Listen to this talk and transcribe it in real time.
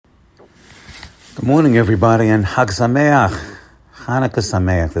Good morning, everybody, and Chag Sameach, Hanukkah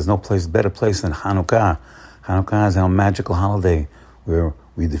Sameach. There's no better place than Hanukkah. Hanukkah is our magical holiday where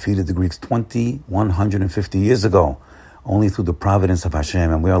we defeated the Greeks 2,150 years ago, only through the providence of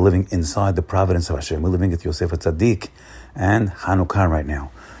Hashem, and we are living inside the providence of Hashem. We're living at Yosef HaTzadik and Hanukkah right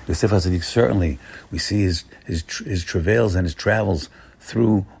now. Yosef HaTzadik, certainly, we see his travails and his travels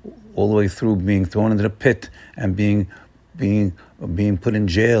through, all the way through being thrown into the pit and being put in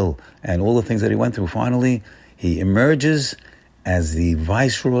jail and all the things that he went through. Finally, he emerges as the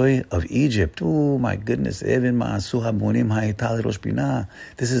viceroy of Egypt. Oh my goodness. This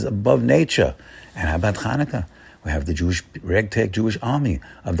is above nature. And how about Hanukkah? We have the ragtag Jewish army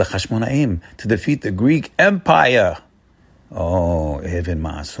of the Hashmonaim to defeat the Greek Empire. Oh,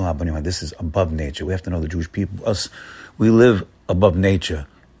 this is above nature. We have to know the Jewish people, we live above nature,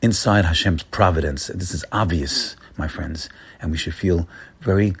 inside Hashem's providence. This is obvious, my friends, and we should feel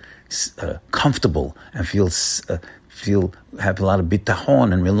very comfortable and have a lot of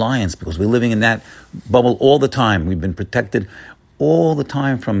bitachon and reliance, because we're living in that bubble all the time. We've been protected all the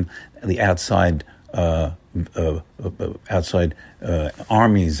time from the outside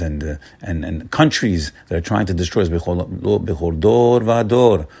armies and countries that are trying to destroy us. They're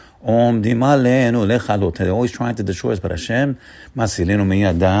always trying to destroy us, but Hashem,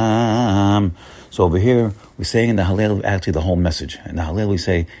 so over here, we're saying in the Hallel, actually the whole message. In the Hallel, we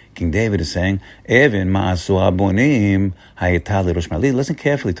say, King David is saying, listen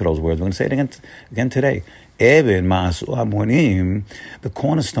carefully to those words. We're going to say it again today. The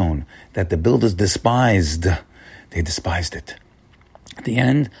cornerstone that the builders despised, they despised it. At the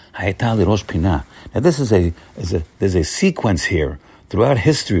end, now this there's a sequence here. Throughout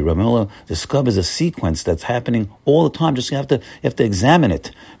history, Ramellah discovers a sequence that's happening all the time. Just you have to examine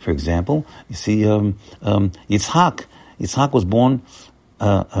it. For example, you see Yitzhak. Yitzhak was born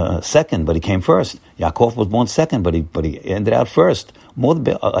second, but he came first. Yaakov was born second, but he ended out first, more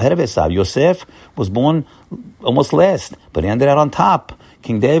ahead of Esav. Yosef was born almost last, but he ended out on top.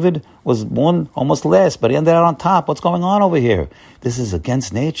 King David was born almost last, but he ended out on top. What's going on over here? This is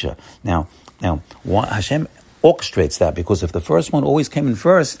against nature. Now, Hashem orchestrates that, because if the first one always came in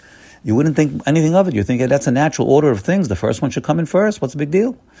first, you wouldn't think anything of it. You think that's a natural order of things. The first one should come in first. What's the big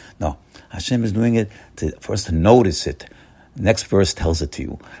deal? No. Hashem is doing it for us to notice it. Next verse tells it to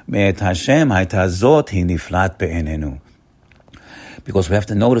you. Because we have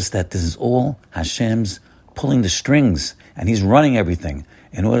to notice that this is all Hashem's pulling the strings, and He's running everything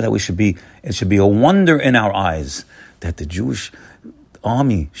in order that it should be a wonder in our eyes that the Jewish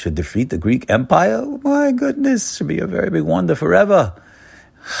army should defeat the Greek Empire. Oh my goodness, should be a very big wonder forever.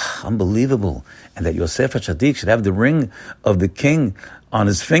 Unbelievable. And that Yosef HaTzadik should have the ring of the king on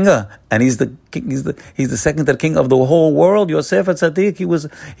his finger, and he's the second king of the whole world. Yosef HaTzadik, he was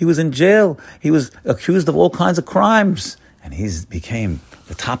in jail. He was accused of all kinds of crimes, and he's became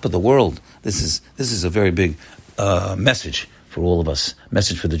the top of the world. This is a very big message for all of us,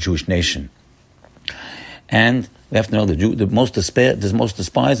 message for the Jewish nation. And we have to know the most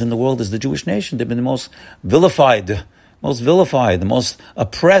despised in the world is the Jewish nation. They've been the most vilified, the most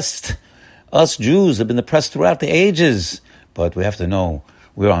oppressed. Us Jews have been oppressed throughout the ages. But we have to know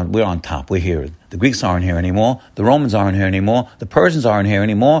we're on top. We're here. The Greeks aren't here anymore. The Romans aren't here anymore. The Persians aren't here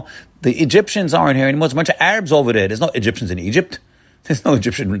anymore. The Egyptians aren't here anymore. There's a bunch of Arabs over there. There's no Egyptians in Egypt. There's no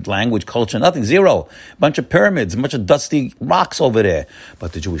Egyptian language, culture, nothing, zero. A bunch of pyramids, a bunch of dusty rocks over there.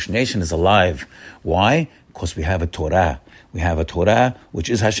 But the Jewish nation is alive. Why? Because we have a Torah. We have a Torah, which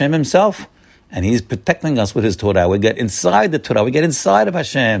is Hashem Himself. And He's protecting us with His Torah. We get inside the Torah. We get inside of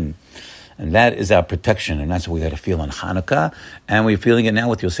Hashem. And that is our protection. And that's what we got to feel on Hanukkah. And we're feeling it now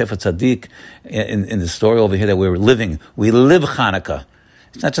with Yosef HaTzadik in the story over here that we're living. We live Hanukkah.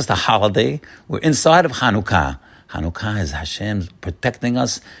 It's not just a holiday. We're inside of Hanukkah. Hanukkah is Hashem protecting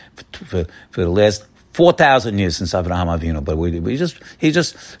us for the last 4,000 years since Avraham Avinu. But He's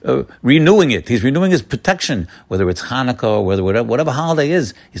just renewing it. He's renewing His protection, whether it's Hanukkah or whatever holiday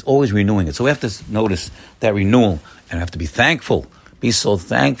is. He's always renewing it. So we have to notice that renewal, and we have to be thankful. Be so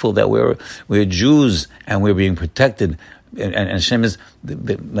thankful that we're Jews and we're being protected. And Hashem is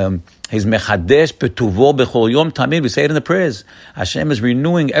He's mechadesh betuvo bechol yom tamid. We say it in the prayers. Hashem is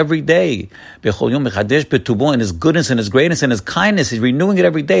renewing every day. Bechol yom mechadesh betuvo, in His goodness and His greatness and His kindness. He's renewing it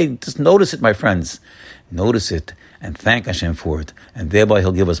every day. Just notice it, my friends. Notice it and thank Hashem for it. And thereby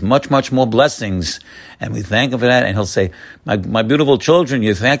He'll give us much, much more blessings. And we thank Him for that. And He'll say, my beautiful children,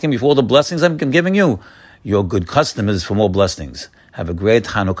 you thank Him before the blessings I'm giving you. You're good customers for more blessings. Have a great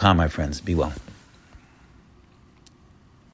Hanukkah, my friends. Be well.